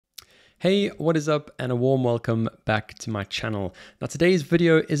Hey, what is up, and a warm welcome back to my channel. Now today's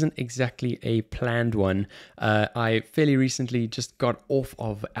video isn't exactly a planned one. I fairly recently just got off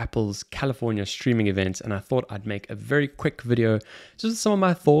of Apple's California streaming event, and I thought I'd make a very quick video just some of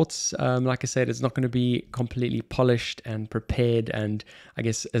my thoughts. Like I said, it's not going to be completely polished and prepared and I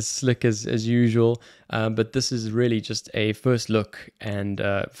guess as slick as usual, but this is really just a first look and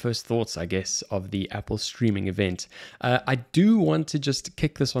first thoughts, I guess, of the Apple streaming event. I do want to just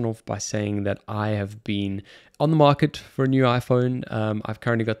kick this one off by saying that I have been on the market for a new iPhone. I've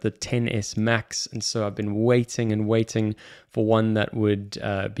currently got the XS Max, and so I've been waiting for one that would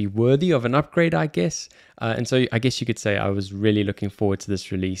be worthy of an upgrade, I guess. And so I guess you could say I was really looking forward to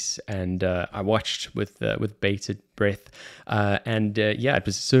this release, and I watched with bated breath. Yeah, it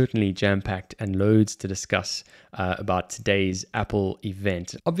was certainly jam-packed and loads to discuss about today's Apple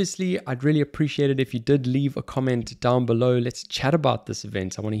event. Obviously, I'd really appreciate it if you did leave a comment down below. Let's chat about this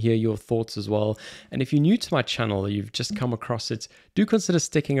event. I want to hear your thoughts as well. And if you're new to my channel or you've just come across it, do consider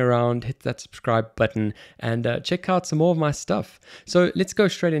sticking around, hit that subscribe button, and check out some more of my stuff. So let's go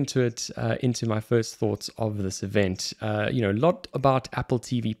straight into it, into my first thoughts of this event. A lot about Apple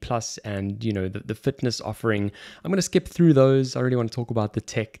TV Plus and, the fitness offering. I'm going to skip through those. I really want to talk about the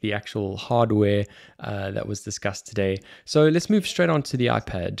tech, the actual hardware that was discussed today. So let's move straight on to the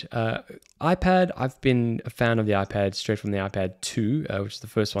iPad. I've been a fan of the iPad straight from the iPad 2, which is the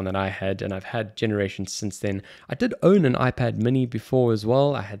first one that I had, and I've had generations since then. I did own an iPad mini before as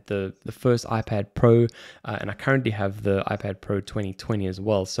well. I had the first iPad Pro, and I currently have the iPad Pro 2020 as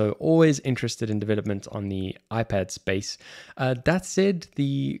well. So always interested in development on the iPad space. That said,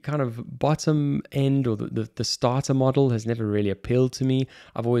 the kind of bottom end or the starter model has never really appealed to me.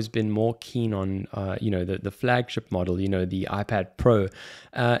 I've always been more keen on, the flagship model, the iPad Pro.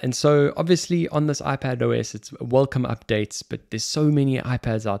 And so obviously on this iPad OS, it's welcome updates, but there's so many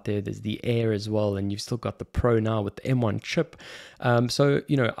iPads out there. There's the Air as well, and you've still got the Pro now with the M1 chip.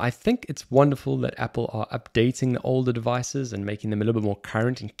 I think it's wonderful that Apple are updating the older devices and making them a little bit more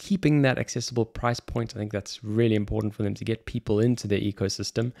current and keeping that accessible price point. I think that's really important for them to get people into their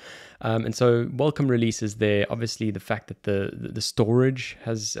ecosystem. And so welcome releases there. Obviously, the fact that the storage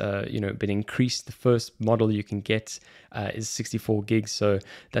has been increased. The first model you can get is 64 gigs, so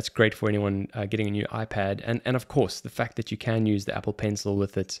that's great for anyone getting a new iPad. And of course, the fact that you can use the Apple Pencil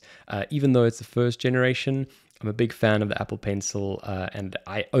with it, even though it's the first generation. I'm a big fan of the Apple Pencil, and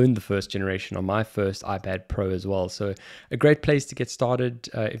I owned the first generation on my first iPad Pro as well. So a great place to get started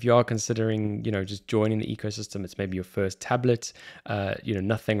if you are considering, just joining the ecosystem. It's maybe your first tablet.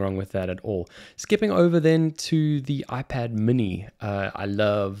 Nothing wrong with that at all. Skipping over then to the iPad Mini. I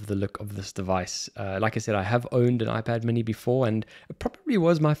love the look of this device. Like I said, I have owned an iPad Mini before, and it probably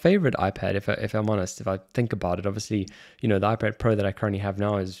was my favorite iPad, if I'm honest. If I think about it, obviously, the iPad Pro that I currently have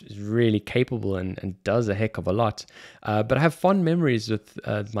now is really capable and does a heck of a lot, but I have fond memories with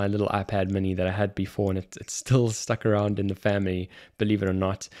my little iPad mini that I had before, and it's still stuck around in the family, believe it or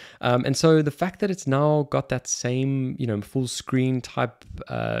not. And so the fact that it's now got that same full screen type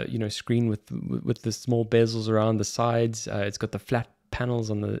screen with the small bezels around the sides, it's got the flat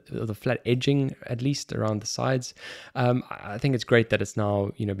panels on the flat edging, at least around the sides. I think it's great that it's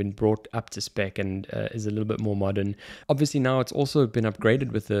now been brought up to spec and is a little bit more modern. Obviously now it's also been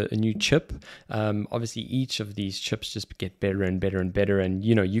upgraded with a new chip. Obviously each of these chips just get better and better and better, and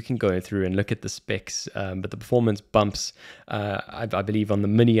you can go through and look at the specs, but the performance bumps, I believe on the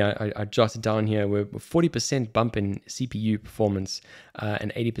mini, I jotted down here, we're 40% bump in CPU performance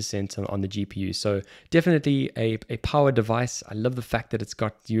and 80% on the GPU. So definitely a power device. I love the fact that it's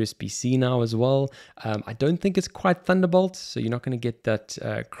got USB-C now as well. I don't think it's quite Thunderbolt, so you're not going to get that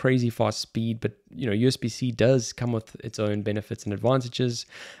crazy fast speed, but USB-C does come with its own benefits and advantages.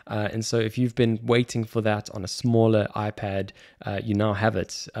 And so if you've been waiting for that on a smaller iPad, you now have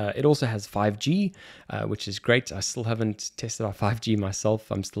it. It also has 5G, which is great. I still haven't tested out 5G myself.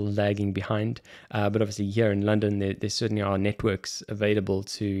 I'm still lagging behind. But obviously here in London, there certainly are networks available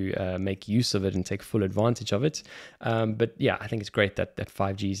to make use of it and take full advantage of it. But yeah, I think it's great that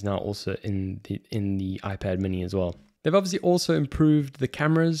 5G is now also in the iPad mini as well. They've obviously also improved the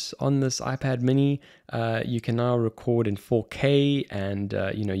cameras on this iPad mini. You can now record in 4K, and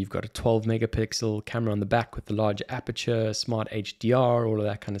you've got a 12 megapixel camera on the back with the large aperture, smart HDR, all of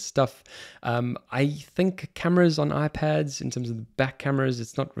that kind of stuff. I think cameras on iPads, in terms of the back cameras,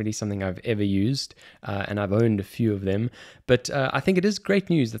 it's not really something I've ever used, and I've owned a few of them. But I think it is great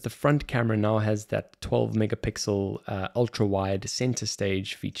news that the front camera now has that 12 megapixel ultra wide center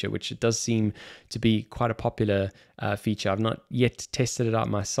stage feature, which it does seem to be quite a popular feature. I've not yet tested it out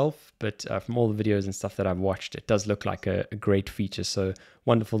myself, but from all the videos and stuff that I've watched, it does look like a great feature. So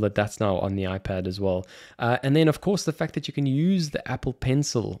wonderful that that's now on the iPad as well. And then, of course, the fact that you can use the Apple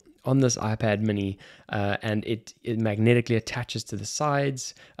Pencil on this iPad mini, and it magnetically attaches to the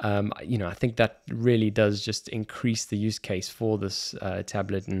sides. I think that really does just increase the use case for this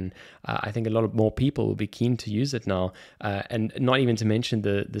tablet, and I think a lot of more people will be keen to use it now. And not even to mention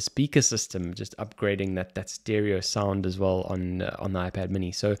the speaker system, just upgrading that stereo sound as well on the iPad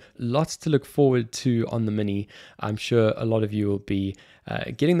mini. So lots to look forward to on the mini. I'm sure a lot of you will be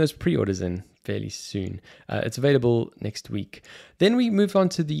getting those pre-orders in fairly soon. It's available next week. Then we move on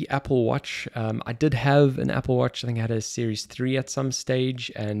to the Apple Watch. I did have an Apple Watch. I think I had a Series 3 at some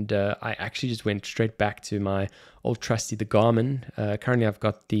stage, and I actually just went straight back to my old trusty, the Garmin. Currently, I've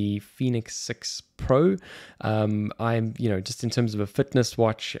got the Phoenix 6 Pro. I'm, just in terms of a fitness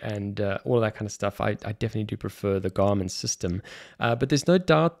watch and all of that kind of stuff, I definitely do prefer the Garmin system. But there's no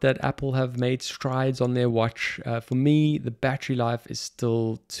doubt that Apple have made strides on their watch. For me, the battery life is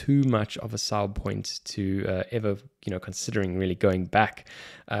still too much of a sour point to ever considering really going back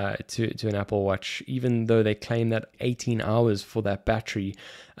to an Apple Watch, even though they claim that 18 hours for that battery.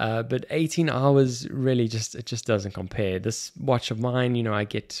 But 18 hours really just doesn't compare. This watch of mine, I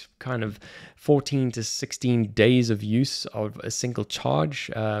get kind of 14 to 16 days of use of a single charge,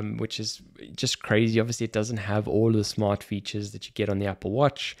 which is just crazy. Obviously, it doesn't have all the smart features that you get on the Apple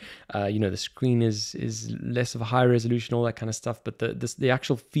Watch. The screen is less of a high resolution, all that kind of stuff. But the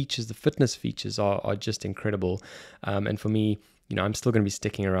actual features, the fitness features are just incredible. And for me, I'm still going to be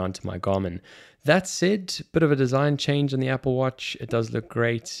sticking around to my Garmin. That said, bit of a design change on the Apple Watch. It does look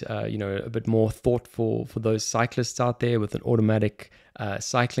great, a bit more thoughtful for those cyclists out there with an automatic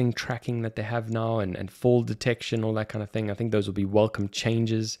cycling tracking that they have now and fall detection, all that kind of thing. I think those will be welcome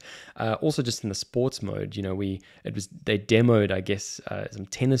changes. Also, just in the sports mode, they demoed, I guess, some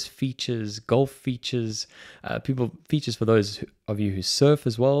tennis features, golf features, features for those of you who surf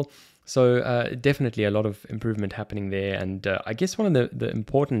as well. So definitely a lot of improvement happening there. And I guess one of the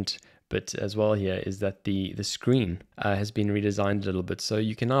important bit as well here is that the screen has been redesigned a little bit. So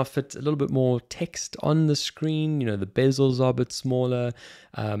you can now fit a little bit more text on the screen. The bezels are a bit smaller.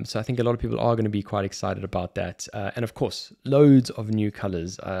 So I think a lot of people are going to be quite excited about that. And of course, loads of new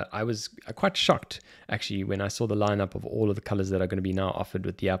colors. I was quite shocked actually when I saw the lineup of all of the colors that are going to be now offered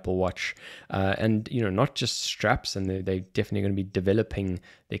with the Apple Watch. And not just straps, and they're definitely going to be developing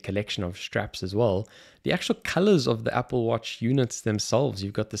their collection of straps as well. The actual colors of the Apple Watch units themselves,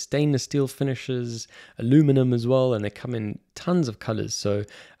 you've got the stainless steel finishes, aluminum as well, and they come in tons of colors. So,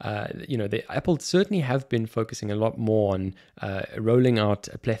 the Apple certainly have been focusing a lot more on rolling out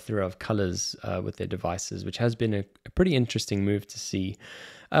a plethora of colors with their devices, which has been a pretty interesting move to see.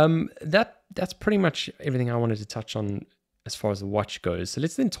 That's pretty much everything I wanted to touch on as far as the watch goes. So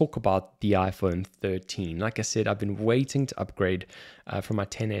let's then talk about the iPhone 13. Like I said, I've been waiting to upgrade from my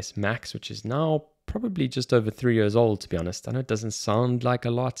XS Max, which is now probably just over 3 years old, to be honest. I know it doesn't sound like a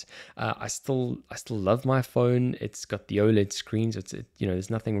lot. I still love my phone. It's got the OLED screens. There's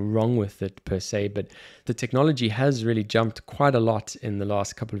nothing wrong with it per se, but the technology has really jumped quite a lot in the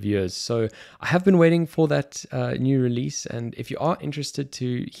last couple of years. So I have been waiting for that new release. And if you are interested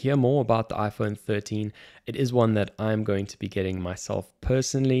to hear more about the iPhone 13, it is one that I'm going to be getting myself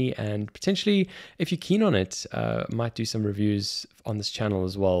personally, and potentially, if you're keen on it, might do some reviews on this channel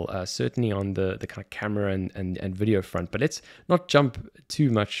as well, certainly on the kind of camera and video front. But let's not jump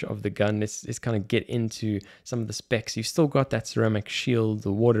too much of the gun. Let's kind of get into some of the specs. You've still got that ceramic shield,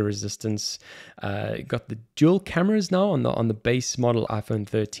 the water resistance, got the dual cameras now on the base model iPhone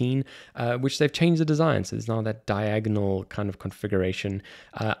 13, which they've changed the design. So there's now that diagonal kind of configuration.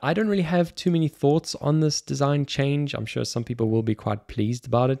 I don't really have too many thoughts on this design change. I'm sure some people will be quite pleased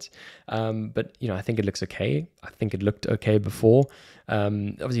about it. But I think it looks okay. I think it looked okay before.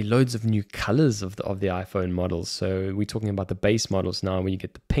 Obviously loads of new colors of the iPhone models. So we're talking about the base models now, where you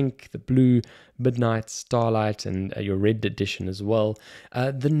get the pink, the blue, midnight, starlight, and your red edition as well.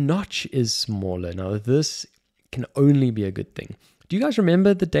 The notch is smaller. Now this can only be a good thing. Do you guys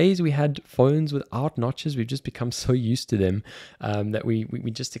remember the days we had phones without notches? We've just become so used to them that we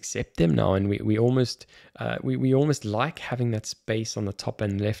just accept them now, and we almost like having that space on the top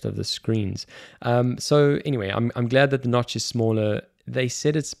and left of the screens. So anyway, I'm glad that the notch is smaller. They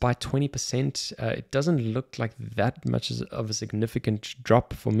said it's by 20%. It doesn't look like that much of a significant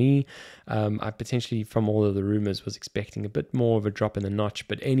drop for me. I potentially, from all of the rumors, was expecting a bit more of a drop in the notch,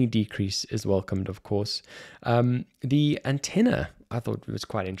 but any decrease is welcomed, of course. The antenna I thought was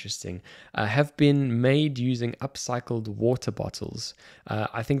quite interesting, have been made using upcycled water bottles.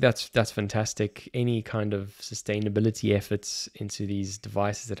 I think that's fantastic. Any kind of sustainability efforts into these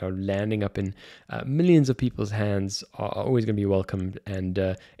devices that are landing up in millions of people's hands are always going to be welcomed.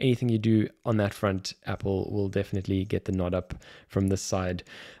 And anything you do on that front, Apple will definitely get the nod up from this side.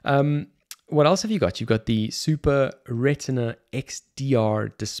 What else have you got? You've got the Super Retina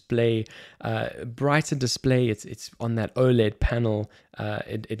XDR display, brighter display. It's on that OLED panel.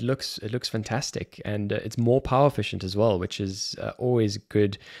 It looks fantastic, and it's more power efficient as well, which is always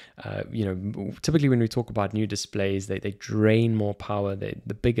good. Typically when we talk about new displays, they drain more power.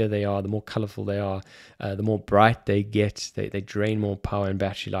 The bigger they are, the more colorful they are, the more bright they get. They drain more power and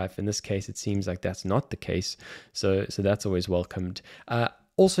battery life. In this case, it seems like that's not the case. So that's always welcomed.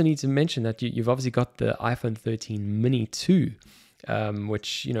 Also need to mention that you've obviously got the iPhone 13 mini 2,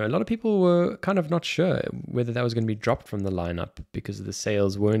 which, a lot of people were kind of not sure whether that was going to be dropped from the lineup because the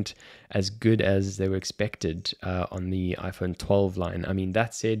sales weren't as good as they were expected on the iPhone 12 line. I mean,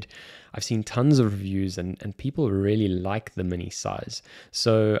 that said, I've seen tons of reviews and people really like the mini size.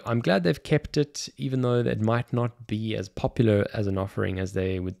 So I'm glad they've kept it, even though it might not be as popular as an offering as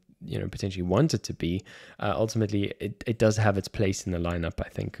they would potentially want it to be. Ultimately, it does have its place in the lineup, I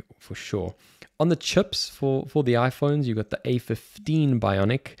think, for sure. On the chips for the iPhones, you've got the A15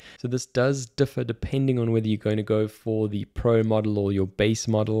 Bionic. So this does differ depending on whether you're going to go for the Pro model or your base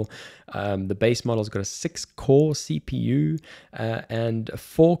model. The base model's got a 6-core CPU and a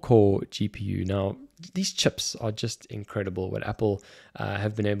 4-core GPU. Now, these chips are just incredible. What Apple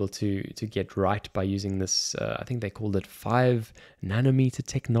have been able to get right by using this, I think they called it 5 nanometer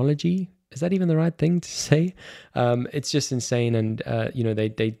technology. Is that even the right thing to say? It's just insane. And,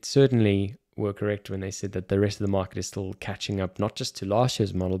 they certainly were correct when they said that the rest of the market is still catching up, not just to last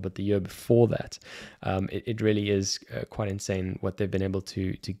year's model, but the year before that. It really is quite insane what they've been able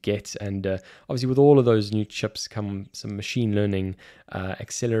to get. And obviously with all of those new chips come some machine learning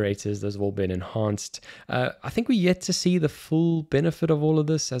accelerators. Those have all been enhanced. I think we're yet to see the full benefit of all of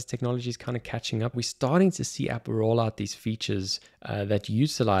this as technology is kind of catching up. We're starting to see Apple roll out these features that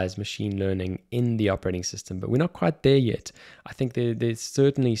utilize machine learning in the operating system, but we're not quite there yet. I think there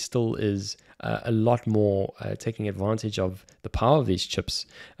certainly still is a lot more taking advantage of the power of these chips,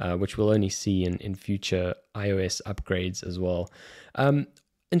 which we'll only see in future iOS upgrades as well.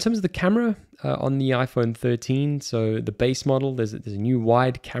 In terms of the camera on the iPhone 13, so the base model, there's a new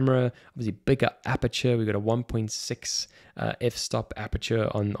wide camera, obviously bigger aperture. We've got a 1.6 f-stop aperture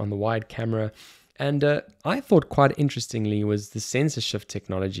on the wide camera. And I thought quite interestingly was the sensor shift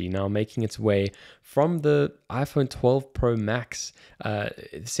technology now making its way from the iPhone 12 Pro Max.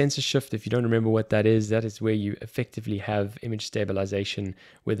 Sensor shift, if you don't remember what that is where you effectively have image stabilization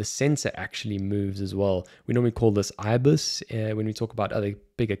where the sensor actually moves as well. We normally call this IBIS when we talk about other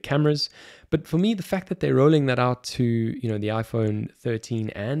bigger cameras. But for me, the fact that they're rolling that out to the iPhone 13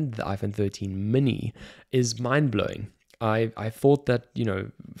 and the iPhone 13 mini is mind-blowing. I thought that,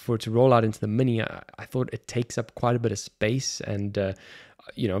 for it to roll out into the mini, I thought it takes up quite a bit of space. And,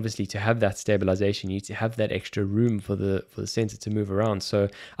 obviously to have that stabilization, you need to have that extra room for the sensor to move around. So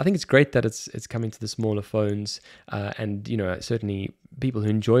I think it's great that it's coming to the smaller phones. And, certainly people who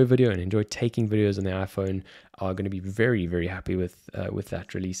enjoy video and enjoy taking videos on the iPhone are going to be very, very happy with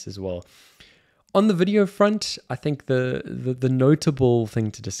that release as well. On the video front, I think the notable thing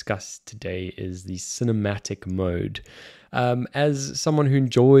to discuss today is the cinematic mode. As someone who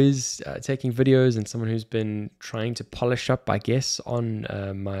enjoys taking videos and someone who's been trying to polish up, I guess, on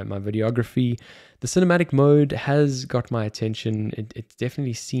my videography, the cinematic mode has got my attention. It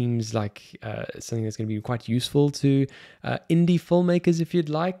definitely seems like something that's going to be quite useful to indie filmmakers, if you'd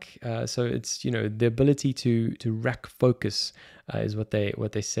like. So it's the ability to rack focus is what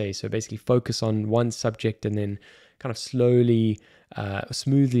they say. So basically focus on one subject and then kind of slowly,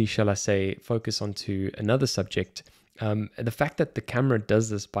 smoothly, shall I say, focus onto another subject. The fact that the camera does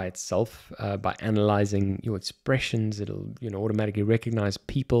this by itself, by analyzing your expressions, it'll automatically recognize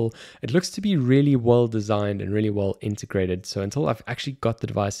people. It looks to be really well designed and really well integrated. So until I've actually got the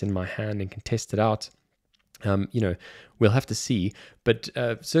device in my hand and can test it out, we'll have to see. But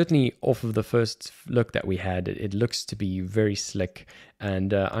certainly off of the first look that we had, it looks to be very slick,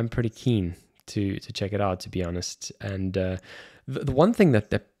 and I'm pretty keen to check it out, to be honest. And the one thing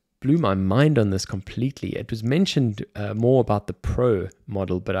that blew my mind on this completely, it was mentioned more about the Pro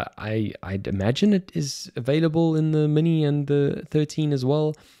model, but I'd imagine it is available in the Mini and the 13 as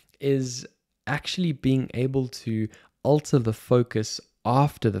well, is actually being able to alter the focus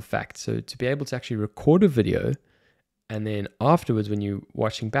after the fact. So to be able to actually record a video And then afterwards, when you're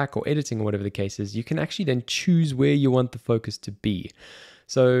watching back or editing or whatever the case is, you can actually then choose where you want the focus to be.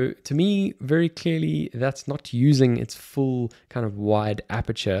 So to me, very clearly, that's not using its full kind of wide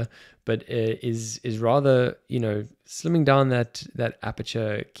aperture, but is rather, slimming down that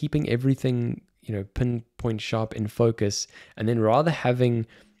aperture, keeping everything, pinpoint sharp in focus, and then rather having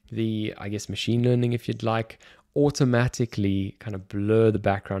the, I guess, machine learning, if you'd like, automatically kind of blur the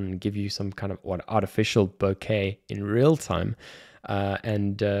background and give you some kind of artificial bokeh in real time. That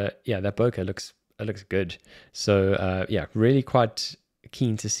bokeh looks good. So really quite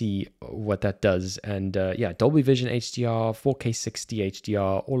keen to see what that does. And Dolby Vision HDR, 4K 60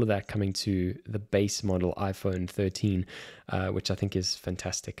 HDR, all of that coming to the base model iPhone 13, which I think is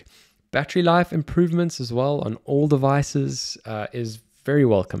fantastic. Battery life improvements as well on all devices is very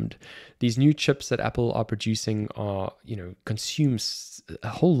welcomed. These new chips that Apple are producing are, consumes a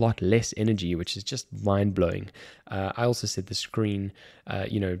whole lot less energy, which is just mind-blowing. I also said the screen,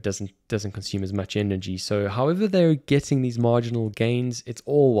 doesn't consume as much energy. So however they're getting these marginal gains, it's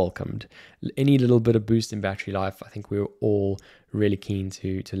all welcomed. Any little bit of boost in battery life, I think we're all really keen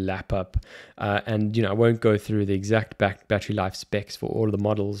to lap up. I won't go through the exact battery life specs for all of the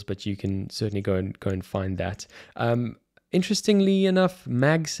models, but you can certainly go and find that. Interestingly enough,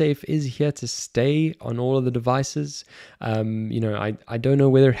 MagSafe is here to stay on all of the devices. I don't know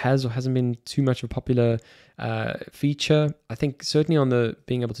whether it has or hasn't been too much of a popular feature. I think certainly on the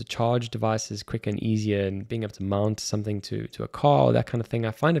being able to charge devices quicker and easier, and being able to mount something to a car or that kind of thing,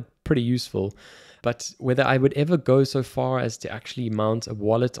 I find it pretty useful. But whether I would ever go so far as to actually mount a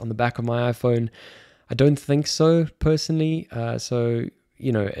wallet on the back of my iPhone, I don't think so personally.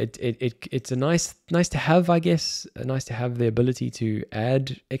 It's a nice to have, I guess. Nice to have the ability to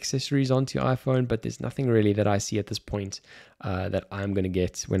add accessories onto your iPhone, but there's nothing really that I see at this point that I'm going to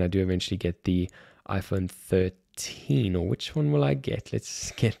get when I do eventually get the iPhone 13. Or which one will I get?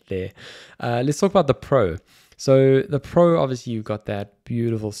 Let's get there. Let's talk about the Pro. So the Pro, obviously, you've got that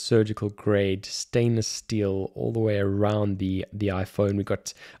beautiful surgical grade stainless steel all the way around the iPhone. We've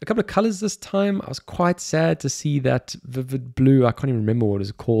got a couple of colors this time. I was quite sad to see that vivid blue. I can't even remember what it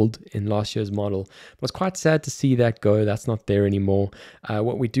was called in last year's model. I was quite sad to see that go. That's not there anymore.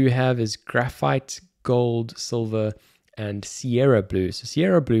 What we do have is graphite, gold, silver, and Sierra Blue. So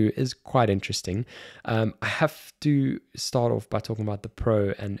Sierra Blue is quite interesting. I have to start off by talking about the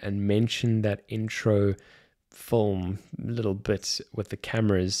Pro and mention that intro film little bit with the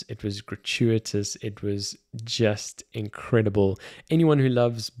cameras. It was gratuitous. It was just incredible. Anyone who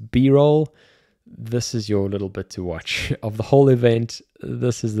loves B-roll, this is your little bit to watch. Of the whole event,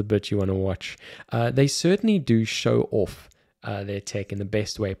 this is the bit you want to watch. They certainly do show off their tech in the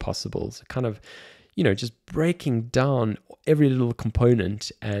best way possible. So kind of, just breaking down every little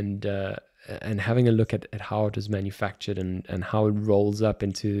component and having a look at how it is manufactured and how it rolls up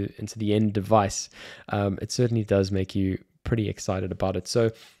into the end device. It certainly does make you pretty excited about it.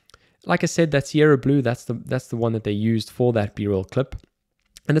 So like I said, that Sierra Blue, that's the one that they used for that B-roll clip.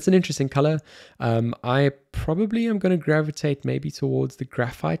 And it's an interesting color. I probably am going to gravitate maybe towards the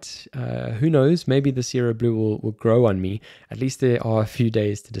graphite. Who knows? Maybe the Sierra Blue will grow on me. At least there are a few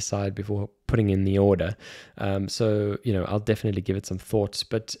days to decide before putting in the order. I'll definitely give it some thoughts.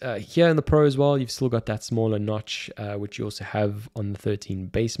 But here in the Pro as well, you've still got that smaller notch, which you also have on the 13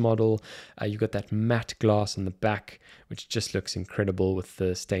 base model. You've got that matte glass on the back, which just looks incredible with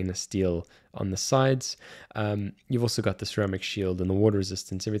the stainless steel on the sides. You've also got the ceramic shield and the water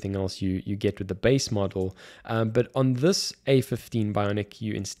resistance, everything else you get with the base model. But on this A15 Bionic,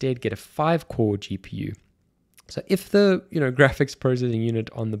 you instead get a 5-core GPU. So if the graphics processing unit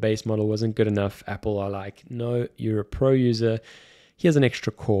on the base model wasn't good enough, Apple are like, no, you're a Pro user, here's an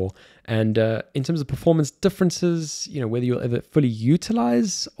extra core. And in terms of performance differences, whether you'll ever fully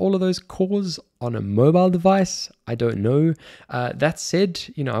utilize all of those cores on a mobile device, I don't know. That said,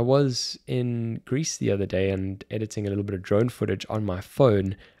 I was in Greece the other day and editing a little bit of drone footage on my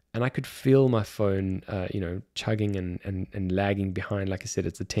phone, and I could feel my phone, chugging and lagging behind. Like I said,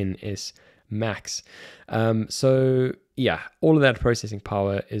 it's a 10S Max. All of that processing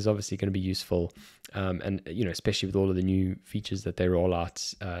power is obviously going to be useful. Especially with all of the new features that they roll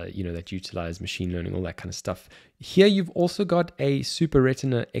out, that utilize machine learning, all that kind of stuff. Here you've also got a Super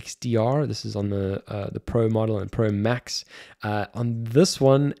Retina XDR. This is on the Pro model and Pro Max. On this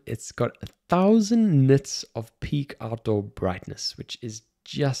one, it's got 1,000 nits of peak outdoor brightness, which is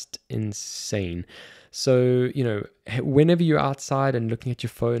just insane. So, whenever you're outside and looking at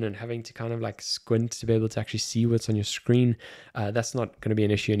your phone and having to kind of like squint to be able to actually see what's on your screen, that's not going to be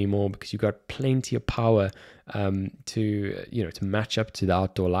an issue anymore, because you've got plenty of power to match up to the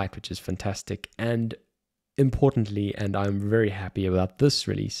outdoor light, which is fantastic. And importantly, and I'm very happy about this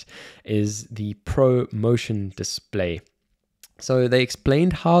release, is the Pro Motion display. So they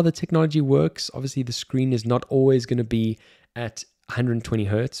explained how the technology works. Obviously, the screen is not always going to be at 120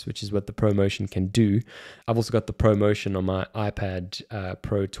 hertz, which is what the Pro Motion can do. I've also got the Pro Motion on my iPad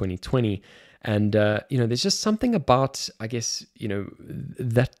Pro 2020. And, there's just something about, I guess,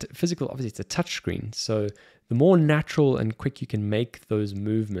 that physical, obviously it's a touch screen. So the more natural and quick you can make those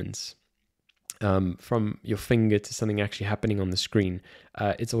movements, from your finger to something actually happening on the screen,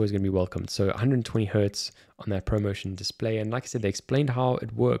 it's always going to be welcomed. So 120 hertz on that ProMotion display. And like I said, they explained how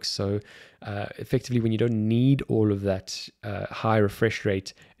it works. So effectively, when you don't need all of that high refresh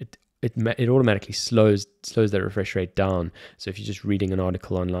rate, it automatically slows that refresh rate down. So if you're just reading an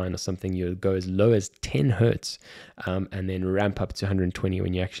article online or something, you'll go as low as 10 hertz and then ramp up to 120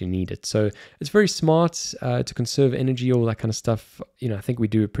 when you actually need it. So it's very smart to conserve energy, all that kind of stuff. I think we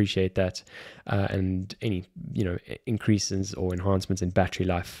do appreciate that. And any increases or enhancements in battery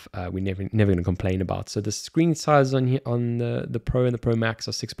life, we're never going to complain about. So the screen size on here on the Pro and the Pro Max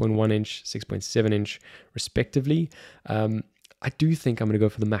are 6.1 inch, 6.7 inch respectively. I do think I'm going to go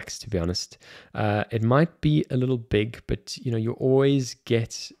for the Max, to be honest. It might be a little big, but you always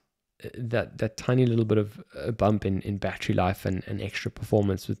get that tiny little bit of a bump in battery life and extra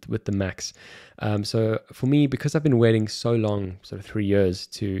performance with the Max. So for me, because I've been waiting so long, sort of 3 years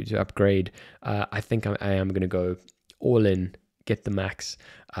to upgrade, I think I am going to go all in, get the Max,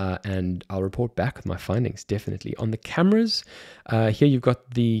 and I'll report back with my findings, definitely. On the cameras, here you've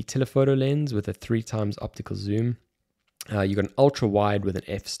got the telephoto lens with a 3x optical zoom. You've got an ultra wide with an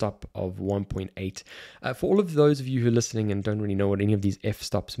f-stop of 1.8. For all of those of you who are listening and don't really know what any of these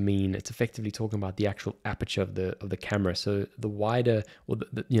f-stops mean, it's effectively talking about the actual aperture of the camera. So the wider, or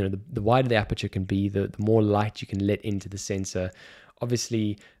the wider the aperture can be, the more light you can let into the sensor.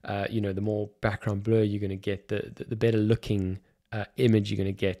 Obviously, the more background blur you're going to get, the better looking image you're going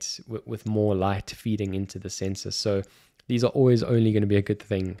to get with more light feeding into the sensor. So these are always only going to be a good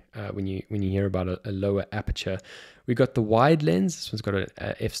thing when you hear about a lower aperture. We've got the wide lens. This one's got an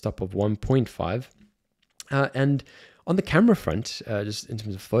f-stop of 1.5. And on the camera front, just in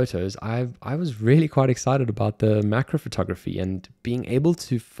terms of photos, I was really quite excited about the macro photography and being able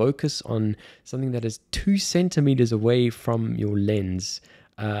to focus on something that is 2 centimeters away from your lens.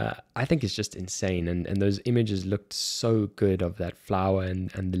 I think it's just insane, and those images looked so good of that flower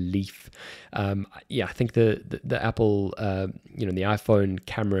and the leaf. I think the Apple, the iPhone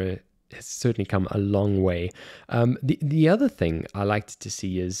camera has certainly come a long way. The other thing I liked to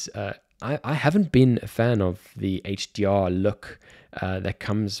see is I haven't been a fan of the HDR look that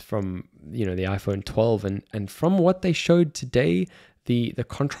comes from the iPhone 12, and from what they showed today, the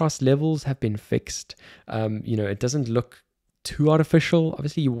contrast levels have been fixed. It doesn't look too artificial.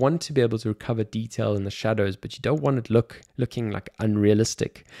 Obviously, you want to be able to recover detail in the shadows, but you don't want it looking like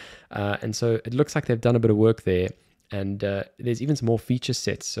unrealistic. And so it looks like they've done a bit of work there. And there's even some more feature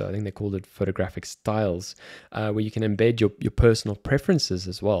sets. So I think they called it photographic styles, where you can embed your personal preferences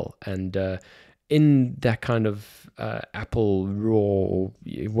as well. And in that kind of Apple RAW, or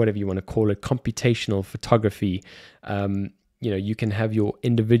whatever you want to call it, computational photography, you can have your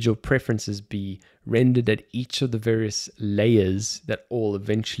individual preferences be rendered at each of the various layers that all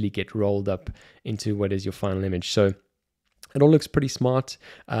eventually get rolled up into what is your final image. So it all looks pretty smart,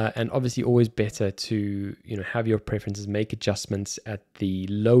 and obviously always better to have your preferences, make adjustments at the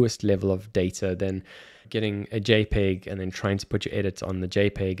lowest level of data than getting a JPEG and then trying to put your edits on the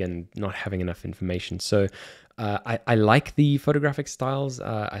JPEG and not having enough information. So I like the photographic styles.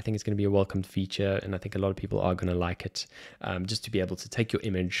 I think it's going to be a welcomed feature, and I think a lot of people are going to like it, just to be able to take your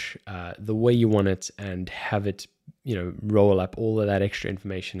image the way you want it and have it roll up all of that extra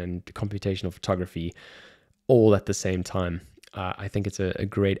information and computational photography all at the same time. I think it's a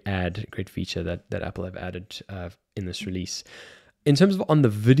great feature that Apple have added in this release. In terms of on the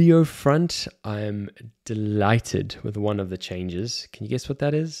video front, I'm delighted with one of the changes. Can you guess what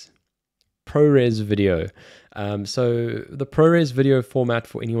that is? ProRes video. So the ProRes video format,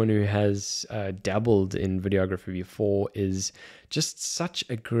 for anyone who has dabbled in videography before, is just such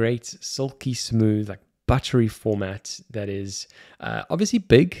a great, silky smooth, like buttery format that is obviously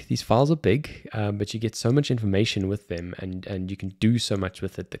big. These files are big, but you get so much information with them, and you can do so much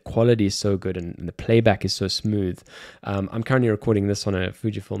with it. The quality is so good, and the playback is so smooth. I'm currently recording this on a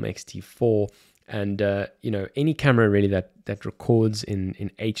Fujifilm X-T4, and any camera really that records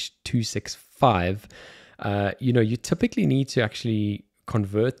in H.265, you typically need to actually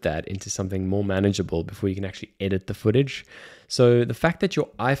convert that into something more manageable before you can actually edit the footage. So the fact that your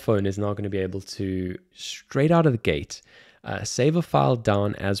iPhone is now going to be able to, straight out of the gate, save a file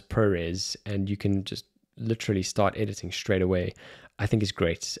down as ProRes, and you can just literally start editing straight away, I think is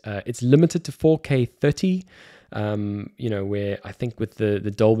great. It's limited to 4K 30, where I think with the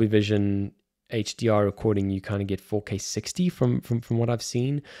Dolby Vision HDR recording, you kind of get 4K 60 from what I've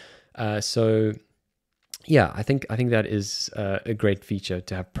seen. So yeah, I think that is a great feature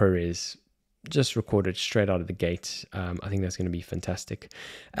to have ProRes just recorded straight out of the gate. I think that's going to be fantastic.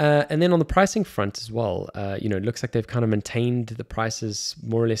 And then on the pricing front as well, it looks like they've kind of maintained the prices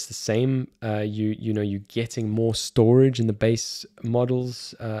more or less the same. You're getting more storage in the base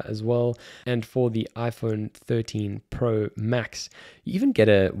models as well. And for the iPhone 13 Pro Max, you even get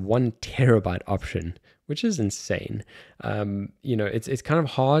a 1 terabyte option, which is insane. It's kind of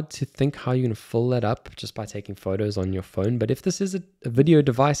hard to think how you're going to fill that up just by taking photos on your phone. But if this is a video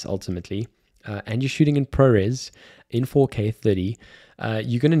device ultimately, and you're shooting in ProRes in 4K 30,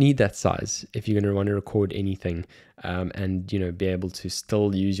 you're going to need that size if you're going to want to record anything, and be able to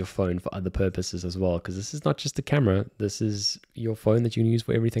still use your phone for other purposes as well, because this is not just a camera, this is your phone that you can use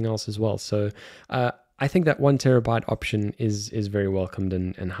for everything else as well. So I think that 1 terabyte option is very welcomed,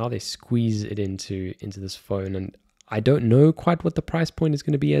 and how they squeeze it into this phone. And I don't know quite what the price point is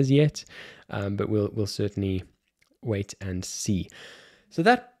going to be as yet, but we'll certainly wait and see. So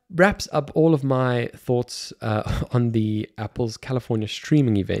that wraps up all of my thoughts on the Apple's California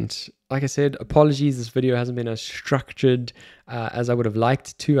streaming event. Like I said, apologies, this video hasn't been as structured as I would have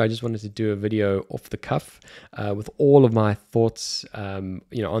liked to. I just wanted to do a video off the cuff with all of my thoughts on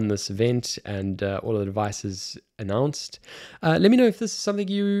this event and all of the devices announced. Let me know if this is something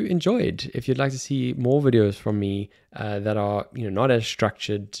you enjoyed, if you'd like to see more videos from me that are not as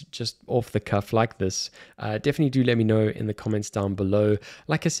structured, just off the cuff like this. Definitely do let me know in the comments down below.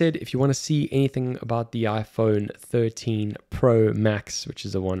 Like I said, if you want to see anything about the iPhone 13 Pro Max, which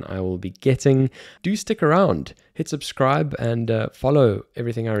is the one I will be getting, do stick around, hit subscribe, and follow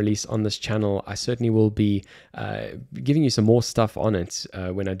everything I release on this channel. I certainly will be giving you some more stuff on it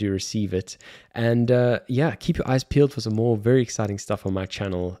when I do receive it. And yeah, keep your eyes peeled for some more very exciting stuff on my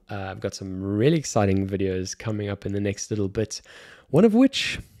channel. I've got some really exciting videos coming up in the next little bit, one of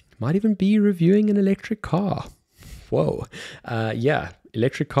which might even be reviewing an electric car. Whoa. Yeah,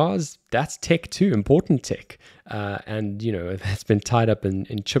 electric cars, that's tech too, important tech. And that's been tied up in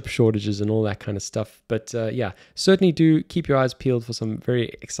chip shortages and all that kind of stuff. But yeah, certainly do keep your eyes peeled for some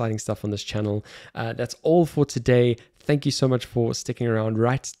very exciting stuff on this channel. That's all for today. Thank you so much for sticking around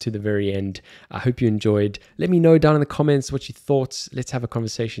right to the very end. I hope you enjoyed. Let me know down in the comments what you thought. Let's have a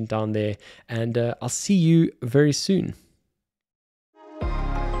conversation down there. And I'll see you very soon.